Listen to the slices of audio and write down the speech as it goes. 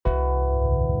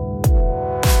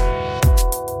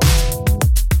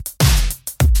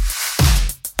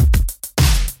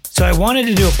I wanted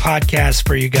to do a podcast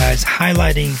for you guys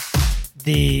highlighting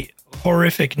the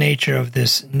horrific nature of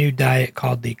this new diet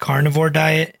called the carnivore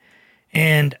diet.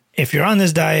 And if you're on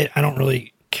this diet, I don't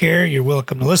really care. You're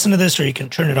welcome to listen to this, or you can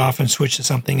turn it off and switch to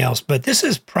something else. But this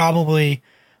is probably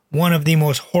one of the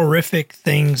most horrific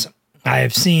things I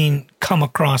have seen come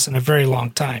across in a very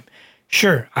long time.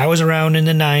 Sure, I was around in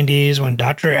the 90s when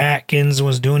Dr. Atkins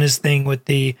was doing his thing with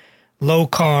the low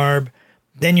carb.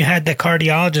 Then you had the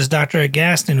cardiologist, Dr.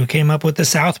 Agaston, who came up with the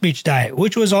South Beach diet,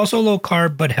 which was also low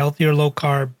carb, but healthier low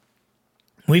carb.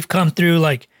 We've come through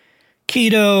like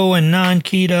keto and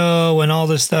non-keto and all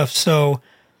this stuff. So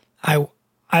I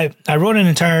wrote an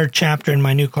entire chapter in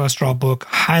my new cholesterol book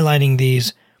highlighting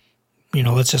these,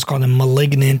 let's just call them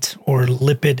malignant or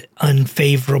lipid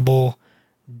unfavorable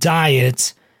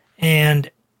diets.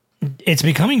 And it's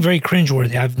becoming very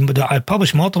cringeworthy. I've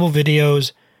published multiple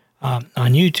videos on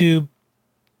YouTube.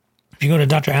 If you go to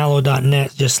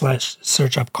drallo.net, just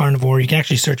search up Carnivore. You can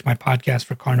actually search my podcast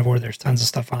for Carnivore. There's tons of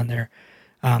stuff on there.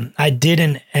 I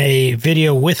did a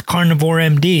video with Carnivore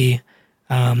MD,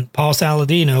 Paul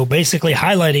Saladino, basically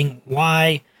highlighting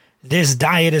why this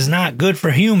diet is not good for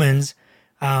humans,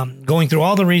 going through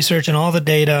all the research and all the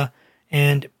data.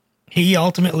 And he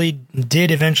ultimately did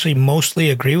eventually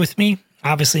mostly agree with me,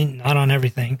 obviously not on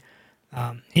everything.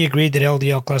 He agreed that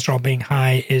LDL cholesterol being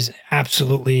high is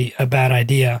absolutely a bad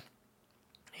idea.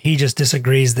 He just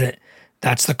disagrees that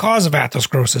that's the cause of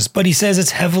atherosclerosis, but he says it's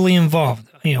heavily involved,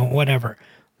 whatever,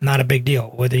 not a big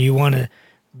deal. Whether you want to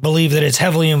believe that it's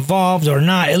heavily involved or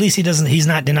not, at least he's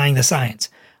not denying the science.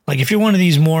 Like if you're one of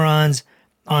these morons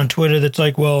on Twitter that's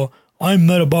like, well, I'm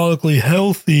metabolically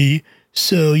healthy,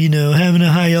 so, having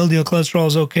a high LDL cholesterol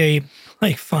is okay.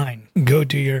 Like, fine, go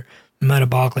do your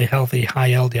metabolically healthy high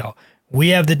LDL. We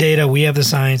have the data, we have the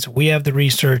science, we have the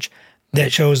research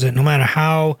that shows that no matter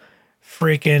how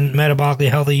freaking metabolically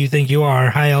healthy you think you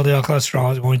are, high LDL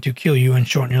cholesterol is going to kill you and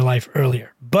shorten your life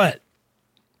earlier. But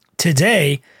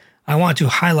today, I want to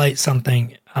highlight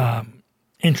something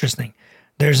interesting.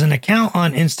 There's an account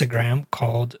on Instagram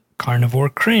called Carnivore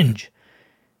Cringe.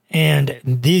 And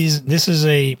this is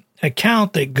a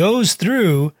account that goes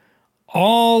through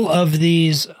all of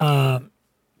these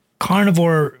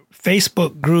carnivore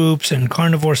Facebook groups and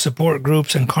carnivore support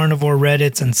groups and carnivore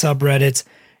Reddits and subreddits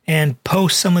and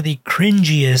post some of the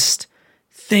cringiest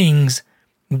things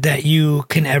that you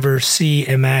can ever see,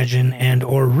 imagine, and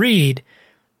or read.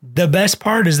 The best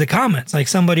part is the comments. Like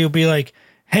somebody will be like,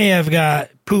 hey, I've got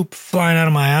poop flying out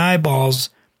of my eyeballs.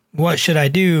 What should I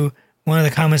do? One of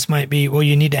the comments might be, well,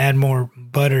 you need to add more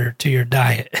butter to your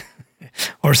diet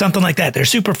or something like that. They're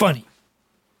super funny.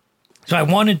 So I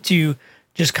wanted to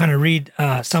just kind of read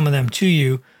some of them to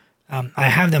you. I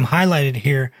have them highlighted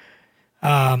here.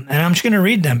 And I'm just going to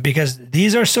read them because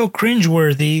these are so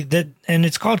cringeworthy and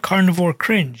it's called Carnivore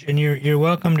Cringe, and you're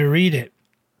welcome to read it.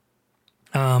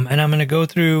 And I'm going to go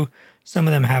through. Some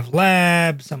of them have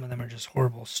labs, some of them are just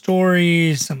horrible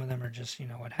stories, some of them are just,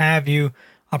 what have you.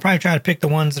 I'll probably try to pick the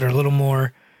ones that are a little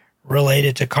more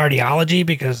related to cardiology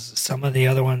because some of the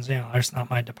other ones, that's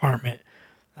not my department.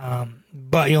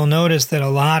 But you'll notice that a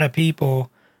lot of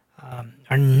people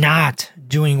are not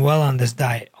doing well on this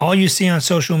diet. All you see on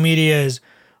social media is,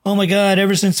 oh my God,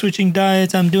 ever since switching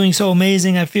diets, I'm doing so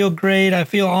amazing. I feel great. I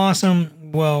feel awesome.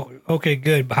 Well, okay,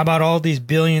 good. But how about all these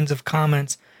billions of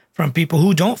comments from people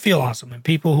who don't feel awesome and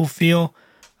people who feel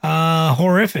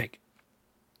horrific?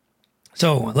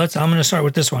 So I'm going to start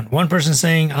with this one. One person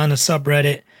saying on a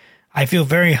subreddit, I feel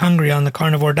very hungry on the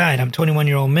carnivore diet. I'm a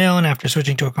 21-year-old male, and after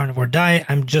switching to a carnivore diet,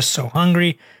 I'm just so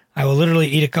hungry. I will literally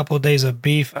eat a couple of days of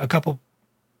beef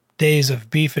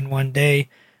in one day.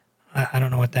 I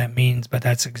don't know what that means, but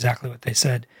that's exactly what they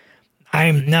said.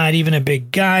 I'm not even a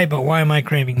big guy, but why am I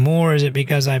craving more? Is it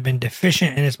because I've been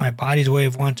deficient and it's my body's way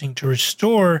of wanting to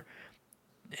restore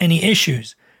any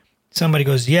issues? Somebody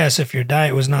goes, yes, if your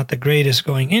diet was not the greatest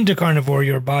going into carnivore,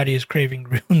 your body is craving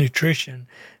real nutrition.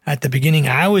 At the beginning,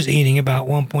 I was eating about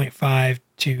 1.5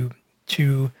 to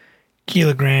 2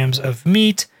 kilograms of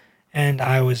meat, and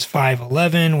I was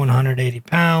 5'11", 180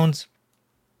 pounds.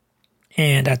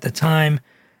 And at the time,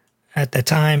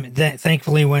 that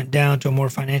thankfully went down to a more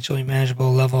financially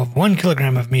manageable level of 1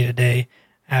 kilogram of meat a day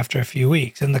after a few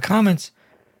weeks. And the comments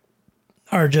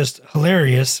are just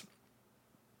hilarious.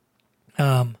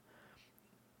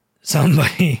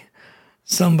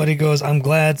 Somebody goes, I'm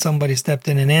glad somebody stepped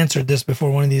in and answered this before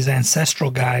one of these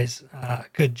ancestral guys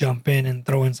could jump in and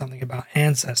throw in something about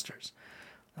ancestors.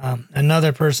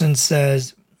 Another person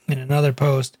says in another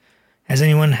post, has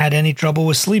anyone had any trouble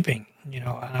with sleeping?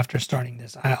 After starting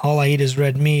this, all I eat is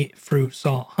red meat, fruit,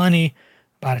 salt, honey,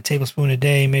 about a tablespoon a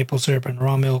day, maple syrup and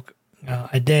raw milk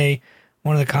a day.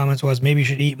 One of the comments was maybe you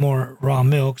should eat more raw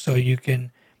milk so you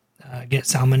can get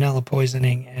salmonella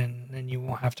poisoning, and then you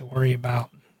won't have to worry about,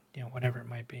 whatever it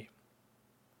might be.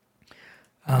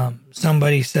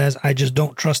 Somebody says, I just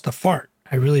don't trust a fart.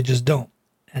 I really just don't.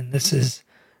 And this is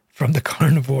from the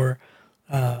carnivore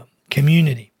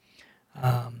community.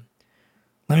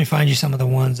 Let me find you some of the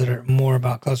ones that are more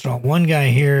about cholesterol. One guy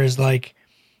here is like,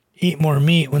 eat more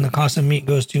meat. When the cost of meat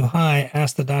goes too high,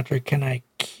 ask the doctor, can I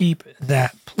keep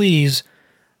that, please?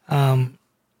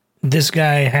 This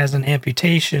guy has an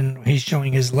amputation. He's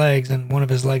showing his legs, and one of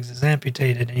his legs is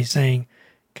amputated. And he's saying,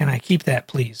 can I keep that,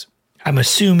 please? I'm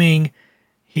assuming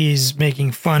he's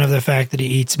making fun of the fact that he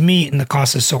eats meat and the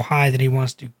cost is so high that he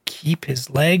wants to keep his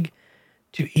leg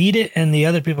to eat it. And the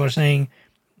other people are saying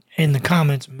in the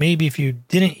comments, maybe if you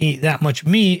didn't eat that much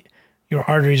meat, your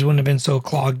arteries wouldn't have been so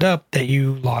clogged up that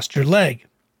you lost your leg.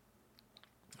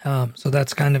 So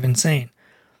that's kind of insane.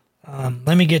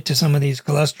 Let me get to some of these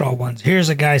cholesterol ones. Here's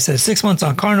a guy who says 6 months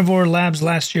on carnivore, labs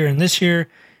last year and this year.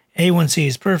 A1C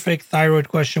is perfect. Thyroid ?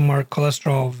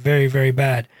 Cholesterol very, very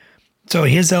bad. So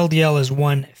his LDL is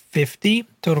 150,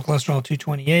 total cholesterol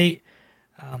 228.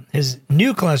 His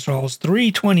new cholesterol is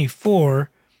 324,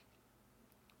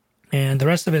 and the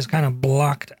rest of it is kind of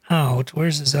blocked out.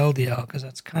 Where's his LDL? Because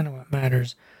that's kind of what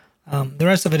matters. The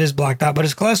rest of it is blocked out, but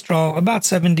his cholesterol, about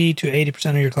 70 to 80%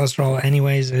 of your cholesterol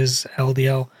anyways is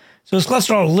LDL. So his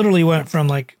cholesterol literally went from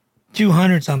like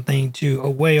 200 something to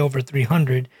way over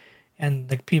 300, and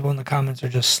the people in the comments are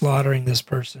just slaughtering this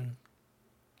person.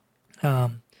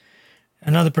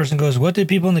 Another person goes, what did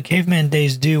people in the caveman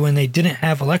days do when they didn't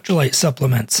have electrolyte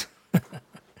supplements?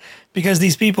 Because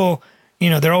these people,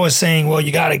 they're always saying, well,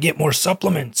 you got to get more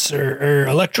supplements or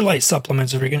electrolyte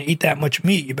supplements. If you're going to eat that much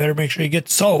meat, you better make sure you get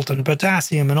salt and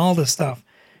potassium and all this stuff.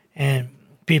 And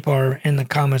people are in the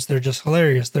comments, they're just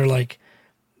hilarious. They're like,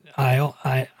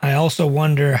 I also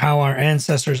wonder how our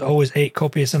ancestors always ate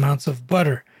copious amounts of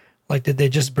butter. Like, did they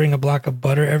just bring a block of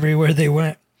butter everywhere they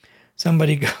went?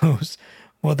 Somebody goes,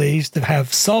 well, they used to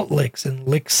have salt licks and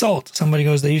lick salt. Somebody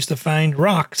goes, they used to find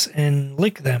rocks and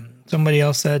lick them. Somebody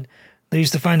else said they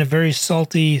used to find a very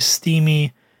salty,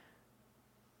 steamy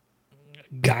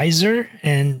geyser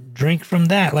and drink from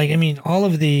that. All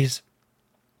of these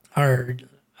are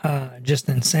just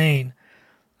insane.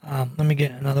 Let me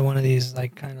get another one of these,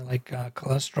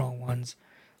 cholesterol ones.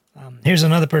 Here's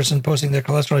another person posting their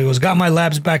cholesterol. He goes, got my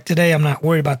labs back today. I'm not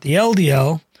worried about the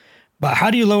LDL, but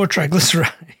how do you lower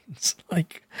triglycerides?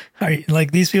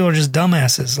 These people are just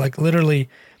dumbasses. Literally,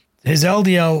 his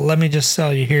LDL, let me just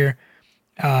tell you here,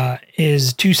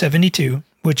 is 272,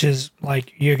 which is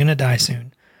you're going to die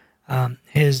soon.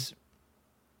 His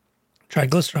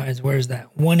triglycerides, where is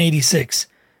that? 186.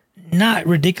 Not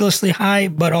ridiculously high,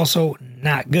 but also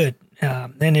not good.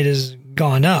 And it has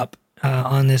gone up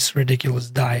on this ridiculous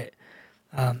diet.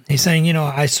 He's saying,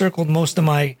 I circled most of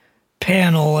my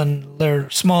panel and they're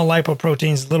small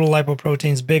lipoproteins, little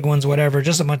lipoproteins, big ones, whatever,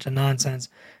 just a bunch of nonsense.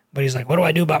 But he's like, what do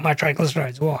I do about my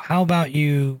triglycerides? Well, how about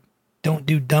you don't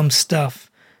do dumb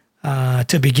stuff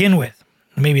to begin with?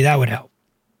 Maybe that would help.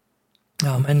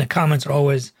 And the comments are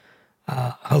always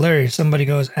hilarious. Somebody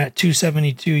goes, at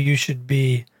 272, you should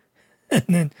be. And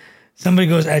then somebody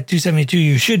goes, at 272,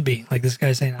 you should be. Like this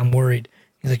guy saying, I'm worried.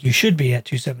 He's like, you should be at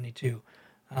 272.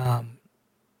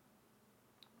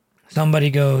 Somebody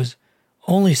goes,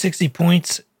 only 60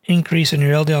 points increase in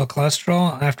your LDL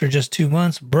cholesterol after just 2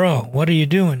 months. Bro, what are you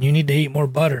doing? You need to eat more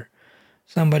butter.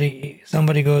 Somebody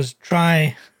goes,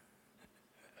 try.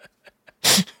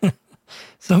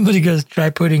 Somebody goes, try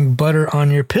putting butter on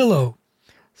your pillow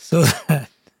so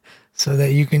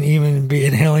that you can even be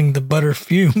inhaling the butter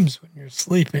fumes when you're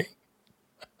sleeping.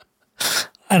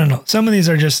 I don't know. Some of these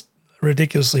are just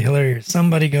ridiculously hilarious.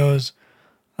 Somebody goes,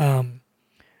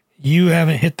 you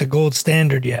haven't hit the gold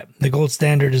standard yet. The gold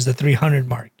standard is the 300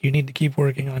 mark. You need to keep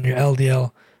working on your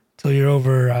LDL till you're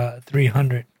over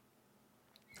 300.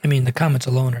 The comments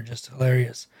alone are just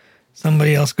hilarious.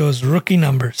 Somebody else goes, rookie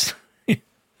numbers.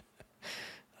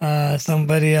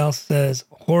 Somebody else says,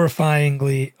 horrifying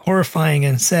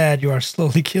and sad, you are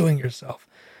slowly killing yourself.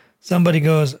 Somebody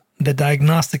goes, the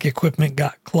diagnostic equipment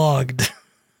got clogged.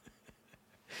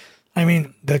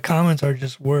 The comments are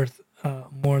just worth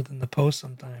more than the post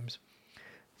sometimes.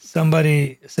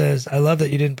 Somebody says, I love that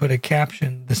you didn't put a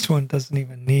caption. This one doesn't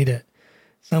even need it.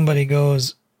 Somebody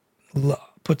goes,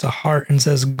 puts a heart and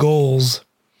says goals.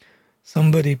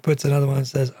 Somebody puts another one and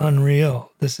says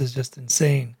unreal. This is just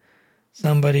insane.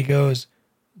 Somebody goes,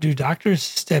 do doctors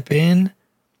step in,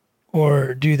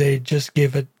 or do they just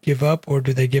give up, or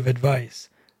do they give advice?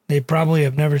 They probably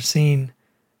have never seen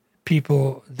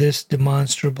people this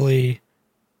demonstrably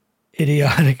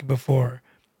idiotic before.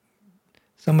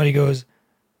 Somebody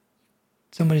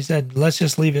said, let's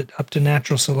just leave it up to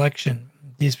natural selection.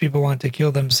 These people want to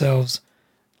kill themselves.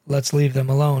 Let's leave them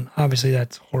alone. Obviously,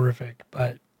 that's horrific.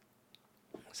 But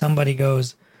somebody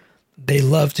goes, they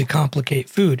love to complicate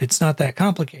food. It's not that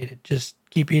complicated. Just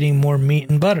keep eating more meat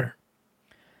and butter.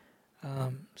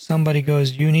 Somebody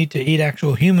goes, you need to eat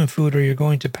actual human food or you're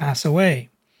going to pass away.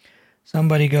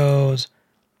 Somebody goes,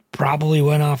 probably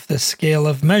went off the scale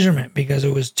of measurement because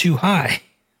it was too high.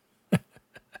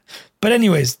 But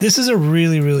anyways, this is a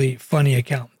really, really funny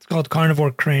account. It's called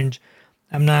Carnivore Cringe.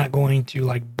 I'm not going to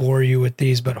like bore you with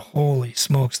these, but holy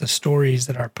smokes, the stories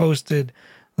that are posted,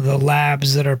 the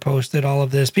labs that are posted, all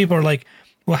of this. People are like,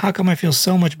 well, how come I feel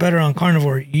so much better on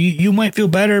carnivore? You might feel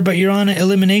better, but you're on an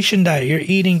elimination diet. You're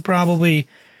eating probably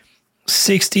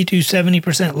 60 to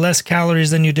 70% less calories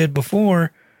than you did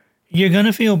before. You're going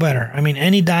to feel better. I mean,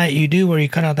 any diet you do where you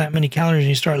cut out that many calories and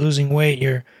you start losing weight,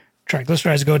 your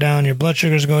triglycerides go down, your blood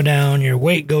sugars go down, your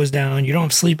weight goes down, you don't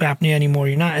have sleep apnea anymore,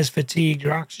 you're not as fatigued,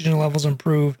 your oxygen levels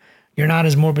improve, you're not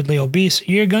as morbidly obese,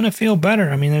 you're going to feel better.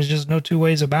 I mean, there's just no two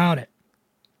ways about it.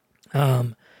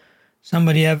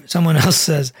 Someone else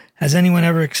says, has anyone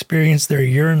ever experienced their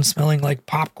urine smelling like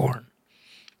popcorn?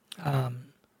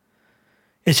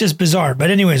 It's just bizarre.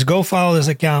 But anyways, go follow this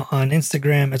account on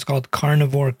Instagram. It's called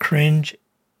Carnivore Cringe.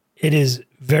 It is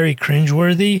very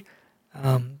cringeworthy,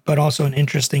 but also an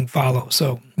interesting follow.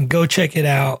 So go check it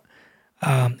out.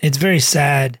 It's very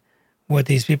sad what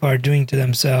these people are doing to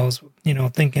themselves,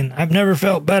 thinking, I've never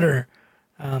felt better.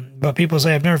 But people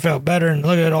say, I've never felt better, and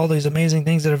look at all these amazing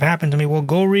things that have happened to me. Well,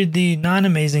 go read the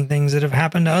non-amazing things that have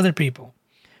happened to other people.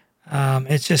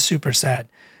 It's just super sad.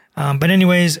 But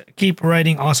anyways, keep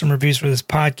writing awesome reviews for this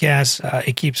podcast.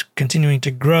 It keeps continuing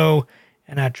to grow,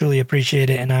 and I truly appreciate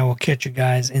it, and I will catch you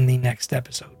guys in the next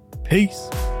episode. Peace.